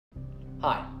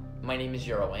Hi, my name is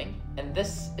Yuro Wang, and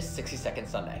this is 60 Second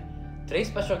Sunday. Today's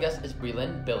special guest is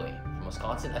Brelynn Bille from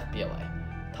Wisconsin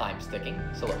FBLA. Time's ticking,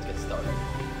 so let's get started.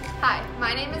 Hi,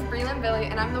 my name is Brelynn Bille,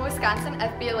 and I'm the Wisconsin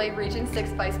FBLA Region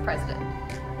 6 Vice President.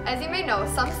 As you may know,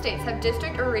 some states have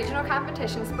district or regional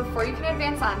competitions before you can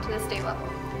advance on to the state level.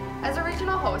 As a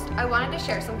regional host, I wanted to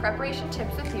share some preparation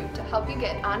tips with you to help you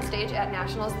get on stage at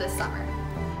nationals this summer.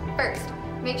 First,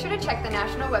 make sure to check the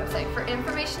national website for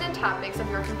information and topics of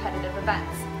your competitive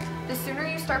events. The sooner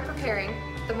you start preparing,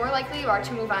 the more likely you are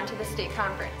to move on to the state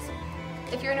conference.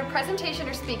 If you're in a presentation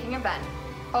or speaking event,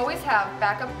 always have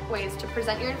backup ways to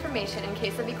present your information in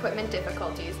case of equipment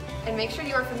difficulties, and make sure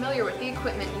you are familiar with the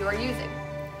equipment you are using.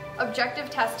 Objective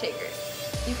test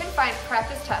takers. You can find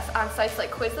practice tests on sites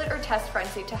like Quizlet or Test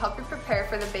Frenzy to help you prepare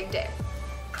for the big day.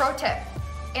 Pro tip,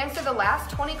 answer the last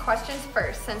 20 questions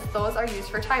first, since those are used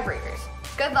for tiebreakers.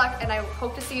 Good luck, and I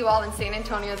hope to see you all in San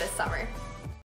Antonio this summer.